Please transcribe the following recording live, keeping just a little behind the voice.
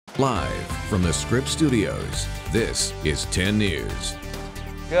Live from the Scripps Studios, this is 10 News.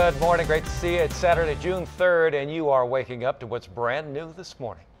 Good morning. Great to see you. It's Saturday, June 3rd, and you are waking up to what's brand new this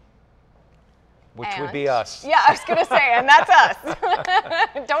morning, which would be us. Yeah, I was going to say, and that's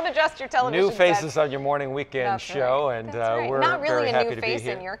us. Don't adjust your television. New faces on your morning weekend show, right. and right. we're not really very a happy new to face be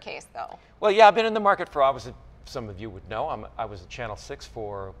here. in your case, though. Well, yeah, I've been in the market for, some of you would know, I was at Channel 6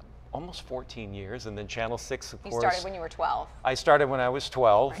 for almost 14 years, and then Channel 6, of course. You started when you were 12. I started when I was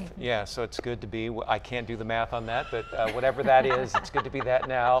 12. Right. Yeah, so it's good to be. I can't do the math on that, but whatever that is, it's good to be that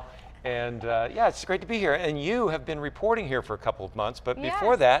now. And yeah, it's great to be here. And you have been reporting here for a couple of months, but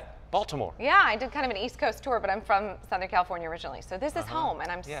before that, Baltimore. Yeah, I did kind of an East Coast tour, but I'm from Southern California originally. So this is home, and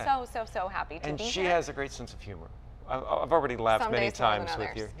I'm so happy to be here. And she has a great sense of humor. I've already laughed Some many days more than times with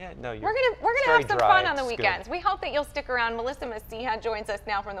others. you. Yeah, no, We're gonna have some fun on the weekends. We hope that you'll stick around. Melissa Messiha joins us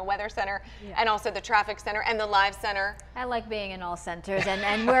now from the Weather Center and also the Traffic Center and the Live Center. I like being in all centers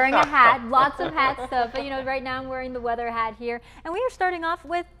and wearing a hat, lots of hat stuff. But you know, right now I'm wearing the weather hat here, and we are starting off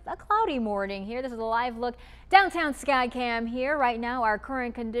with a cloudy morning here. This is a live look downtown Skycam here. Right now, our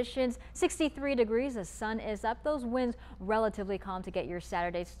current conditions 63 degrees. The sun is up. Those winds relatively calm to get your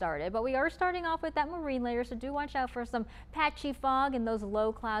Saturday started. But we are starting off with that marine layer, so do watch out for some patchy fog and those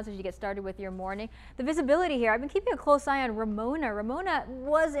low clouds as you get started with your morning. The visibility here, I've been keeping a close eye on Ramona. Ramona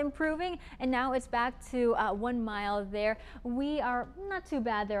was improving, and now it's back to 1 mile there. We are not too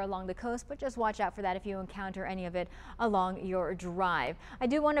bad there along the coast, but just watch out for that if you encounter any of it along your drive. I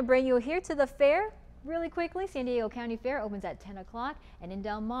do want to bring you here to the fair. Really quickly, San Diego County Fair opens at 10 o'clock, and in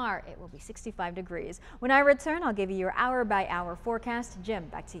Del Mar, it will be 65 degrees. When I return, I'll give you your hour-by-hour forecast. Jim,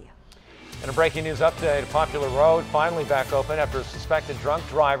 back to you. And a breaking news update, a popular road finally back open after a suspected drunk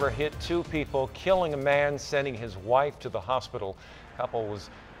driver hit 2 people, killing a man, sending his wife to the hospital. The couple was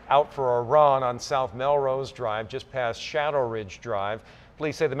out for a run on South Melrose Drive, just past Shadow Ridge Drive.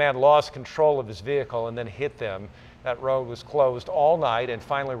 Police say the man lost control of his vehicle and then hit them. That road was closed all night and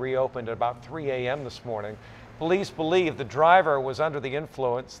finally reopened at about 3 a.m. this morning. Police believe the driver was under the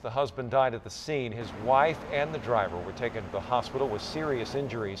influence. The husband died at the scene. His wife and the driver were taken to the hospital with serious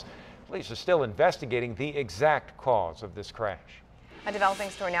injuries. Police are still investigating the exact cause of this crash. A developing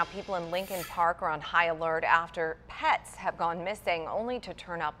story now. People in Lincoln Park are on high alert after pets have gone missing, only to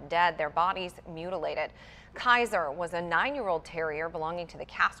turn up dead, their bodies mutilated. Kaiser was a 9-year-old terrier belonging to the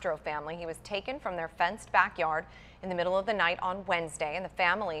Castro family. He was taken from their fenced backyard in the middle of the night on Wednesday, and the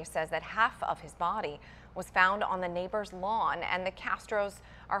family says that half of his body was found on the neighbor's lawn, and the Castros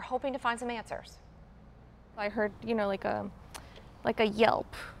are hoping to find some answers. I heard, you know, like a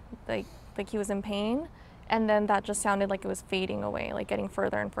yelp, like he was in pain, and then that just sounded like it was fading away, like getting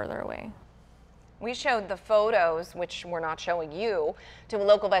further and further away. We showed the photos, which we're not showing you, to a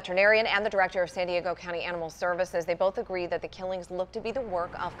local veterinarian and the director of San Diego County Animal Services. They both agree that the killings look to be the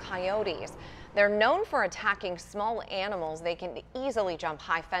work of coyotes. They're known for attacking small animals. They can easily jump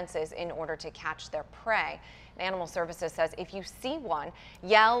high fences in order to catch their prey. Animal Services says if you see one,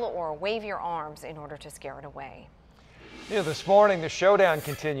 yell or wave your arms in order to scare it away. Yeah, this morning, the showdown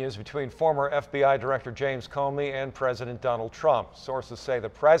continues between former FBI Director James Comey and President Donald Trump. Sources say the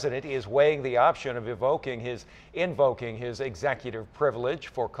president is weighing the option of invoking his executive privilege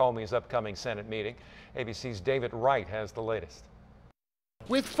for Comey's upcoming Senate meeting. ABC's David Wright has the latest.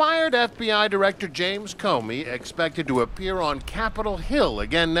 With fired FBI Director James Comey expected to appear on Capitol Hill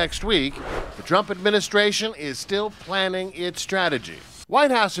again next week, the Trump administration is still planning its strategy.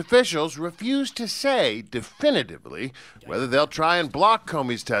 White House officials refuse to say definitively whether they'll try and block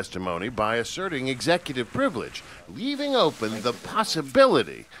Comey's testimony by asserting executive privilege, leaving open the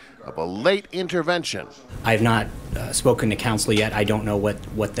possibility of a late intervention. I've not spoken to counsel yet. I don't know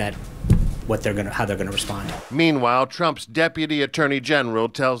how they're gonna respond. Meanwhile, Trump's deputy attorney general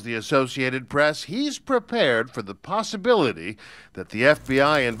tells the Associated Press he's prepared for the possibility that the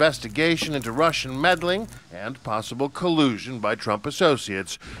FBI investigation into Russian meddling and possible collusion by Trump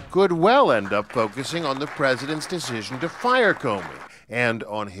associates could well end up focusing on the president's decision to fire Comey and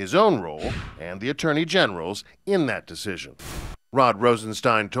on his own role and the attorney general's in that decision. Rod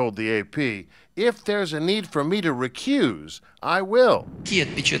Rosenstein told the AP, "If there's a need for me to recuse, I will."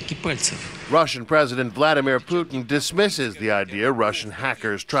 Russian President Vladimir Putin dismisses the idea Russian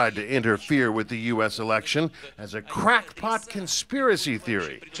hackers tried to interfere with the U.S. election as a crackpot conspiracy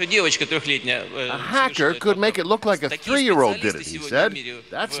theory. A hacker could make it look like a 3-year-old did it, he said.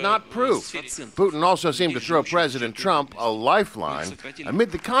 That's not proof. Putin also seemed to throw President Trump a lifeline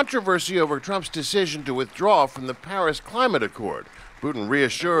amid the controversy over Trump's decision to withdraw from the Paris Climate Accord. Putin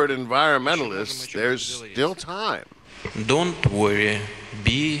reassured environmentalists there's still time. Don't worry,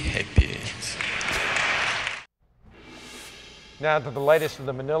 be happy. Now to the latest of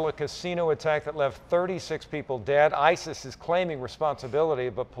the Manila casino attack that left 36 people dead. ISIS is claiming responsibility,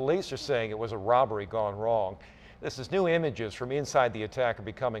 but police are saying it was a robbery gone wrong. This is new images from inside the attack are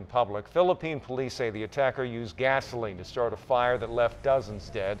becoming public. Philippine police say the attacker used gasoline to start a fire that left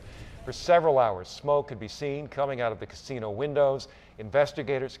dozens dead. For several hours, smoke could be seen coming out of the casino windows.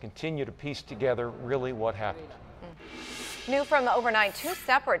 Investigators continue to piece together really what happened. New from overnight, 2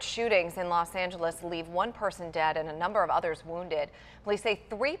 separate shootings in Los Angeles leave 1 person dead and a number of others wounded. Police say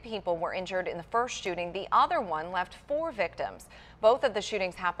 3 people were injured in the first shooting. The other one left 4 victims. Both of the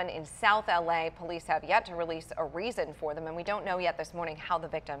shootings happened in South LA. Police have yet to release a reason for them, and we don't know yet this morning how the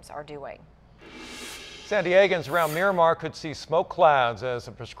victims are doing. San Diegans around Miramar could see smoke clouds as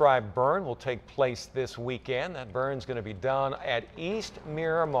a prescribed burn will take place this weekend. That burn's going to be done at East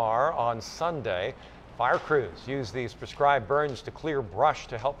Miramar on Sunday. Fire crews use these prescribed burns to clear brush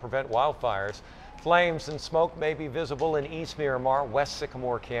to help prevent wildfires. Flames and smoke may be visible in East Miramar, West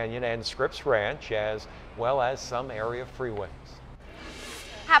Sycamore Canyon, and Scripps Ranch, as well as some area freeways.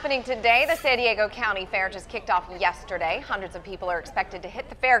 Happening today, the San Diego County Fair just kicked off yesterday. Hundreds of people are expected to hit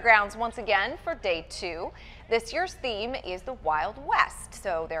the fairgrounds once again for day 2. This year's theme is the Wild West.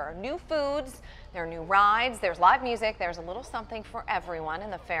 So there are new foods, there are new rides, there's live music, there's a little something for everyone,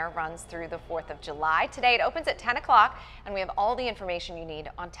 and the fair runs through the 4th of July. Today it opens at 10 o'clock, and we have all the information you need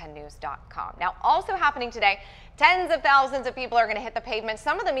on 10news.com. Now, also happening today, tens of thousands of people are going to hit the pavement,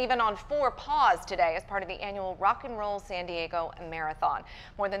 some of them even on 4 paws today as part of the annual Rock and Roll San Diego Marathon.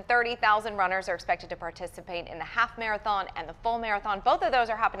 More than 30,000 runners are expected to participate in the half marathon and the full marathon. Both of those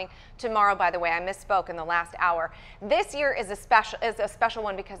are happening tomorrow, by the way. I misspoke in the last hour. This year is a special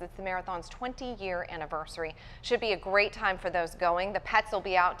one because it's the marathon's 20-year anniversary. Should be a great time for those going. The pets will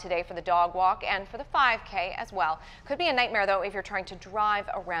be out today for the dog walk and for the 5K as well. Could be a nightmare, though, if you're trying to drive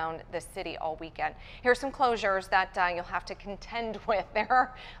around the city all weekend. Here's some closures that you'll have to contend with. There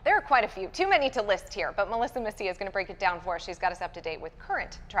are quite a few. Too many to list here, but Melissa Messia is going to break it down for us. She's got us up to date with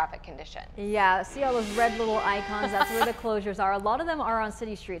current traffic conditions. Yeah, see all those red little icons? That's where the closures are. A lot of them are on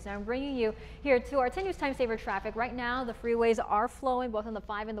city streets. Now I'm bringing you here to our 10 News Time Saver traffic. Right now, the freeways are flowing both on the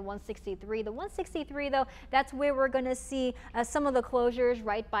 5 and the 163. The 163, though, that's where we're going to see some of the closures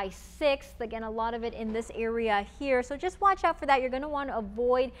right by 6th. Again, a lot of it in this area here. So just watch out for that. You're going to want to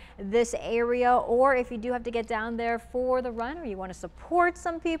avoid this area, or if you do have to get down there for the run or you want to support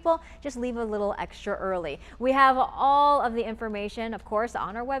some people, just leave a little extra early. We have all of the information, of course,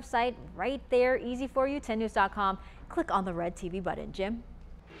 on our website right there. Easy for you, 10news.com. Click on the red TV button. Jim?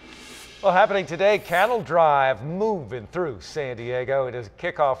 Well, happening today, Cattle Drive moving through San Diego. It is a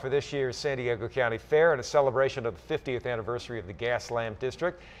kickoff for this year's San Diego County Fair and a celebration of the 50th anniversary of the Gaslamp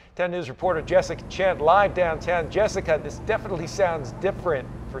District. 10 News reporter Jessica Chen live downtown. Jessica, this definitely sounds different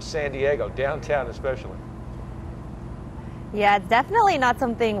for San Diego, downtown especially. Yeah, it's definitely not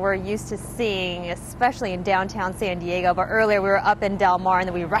something we're used to seeing, especially in downtown San Diego. But earlier we were up in Del Mar and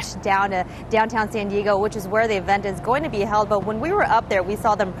then we rushed down to downtown San Diego, which is where the event is going to be held. But when we were up there, we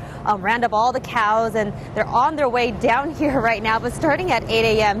saw them round up all the cows and they're on their way down here right now. But starting at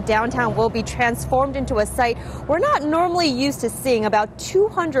 8 a.m., downtown will be transformed into a site we're not normally used to seeing. About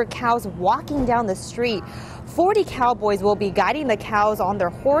 200 cows walking down the street. 40 cowboys will be guiding the cows on their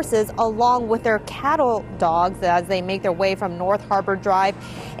horses along with their cattle dogs as they make their way from North Harbor Drive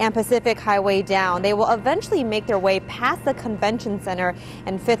and Pacific Highway down. They will eventually make their way past the Convention Center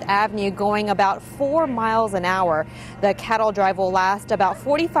and 5th Avenue going about 4 miles an hour. The cattle drive will last about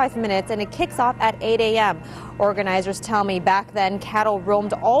 45 minutes and it kicks off at 8 a.m. Organizers tell me back then cattle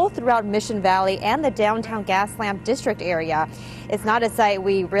roamed all throughout Mission Valley and the downtown Gaslamp District area. It's not a sight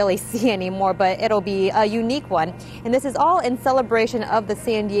we really see anymore, but it'll be a unique one. And this is all in celebration of the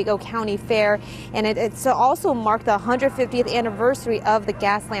San Diego County Fair, and it's also marked the 150th anniversary of the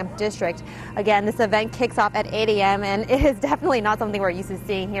Gaslamp District. Again, this event kicks off at 8 a.m. and it is definitely not something we're used to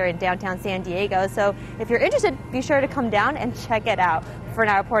seeing here in downtown San Diego. So if you're interested, be sure to come down and check it out. For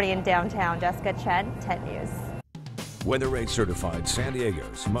now, reporting in downtown, Jessica Chen, 10 News. WeatherRate certified San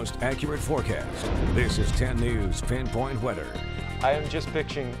Diego's most accurate forecast. This is 10 News Pinpoint Weather. I am just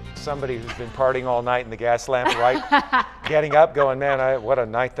picturing somebody who's been partying all night in the Gaslamp, right? Getting up, going, man, what a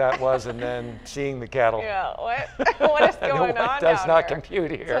night that was, and then seeing the cattle. Yeah, what is going on does not here?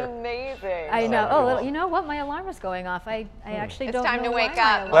 compute here. It's amazing. I know. Oh, you know what? My alarm is going off. I actually don't know. It's time to wake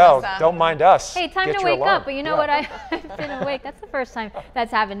why up. Well, Melissa. don't mind us. Hey, time Get to your wake alarm. up. But you know what? I've been awake. That's the first time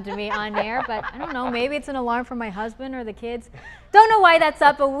that's happened to me on air. But I don't know. Maybe it's an alarm for my husband or the kids. Don't know why that's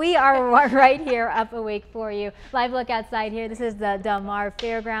up, but we are right here up awake for you. Live look outside here. This is the Del Mar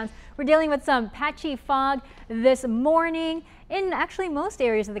Fairgrounds. We're dealing with some patchy fog this morning in actually most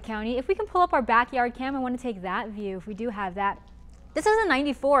areas of the county. If we can pull up our backyard cam, I want to take that view if we do have that This is a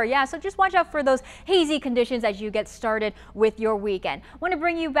 94, yeah, so just watch out for those hazy conditions as you get started with your weekend. Want to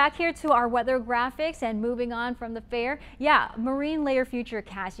bring you back here to our weather graphics and moving on from the fair. Yeah, marine layer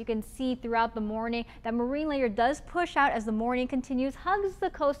futurecast. You can see throughout the morning that marine layer does push out as the morning continues, hugs the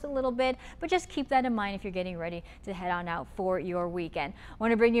coast a little bit, but just keep that in mind if you're getting ready to head on out for your weekend.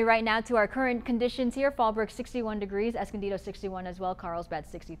 Want to bring you right now to our current conditions here. Fallbrook 61 degrees, Escondido 61 as well, Carlsbad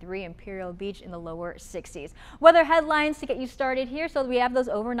 63, Imperial Beach in the lower 60s. Weather headlines to get you started here. So we have those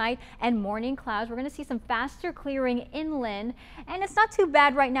overnight and morning clouds. We're going to see some faster clearing inland, and it's not too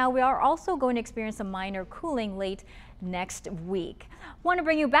bad right now. We are also going to experience some minor cooling late next week. Want to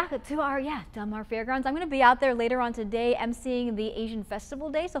bring you back to our Del Mar Fairgrounds. I'm going to be out there later on today emceeing the Asian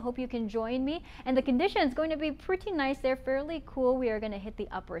Festival Day, so hope you can join me. And the conditions going to be pretty nice. They're fairly cool. We are going to hit the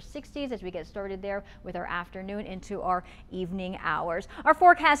upper 60s as we get started there with our afternoon into our evening hours. Our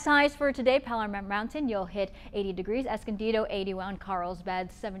forecast highs for today: Palomar Mountain, you'll hit 80 degrees, Escondido 81,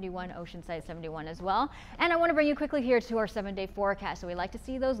 Carlsbad 71, Oceanside 71 as well. And I want to bring you quickly here to our 7-day forecast. So we like to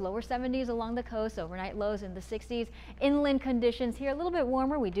see those lower 70s along the coast, overnight lows in the 60s. Inland conditions here a little bit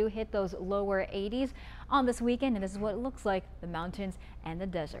warmer. We do hit those lower 80s on this weekend, and this is what it looks like, the mountains and the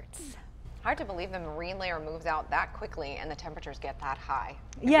deserts. Hard to believe the marine layer moves out that quickly and the temperatures get that high.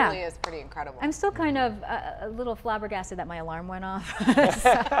 It Yeah. really is pretty incredible. I'm still kind of a little flabbergasted that my alarm went off.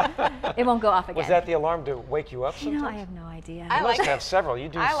 So it won't go off again. Was that the alarm to wake you up You know, sometimes? I have no idea. I You must liked have it. several. You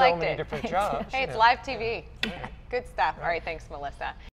do I so liked many it. different jobs. Hey, it's live TV. Good stuff. All right, thanks, Melissa.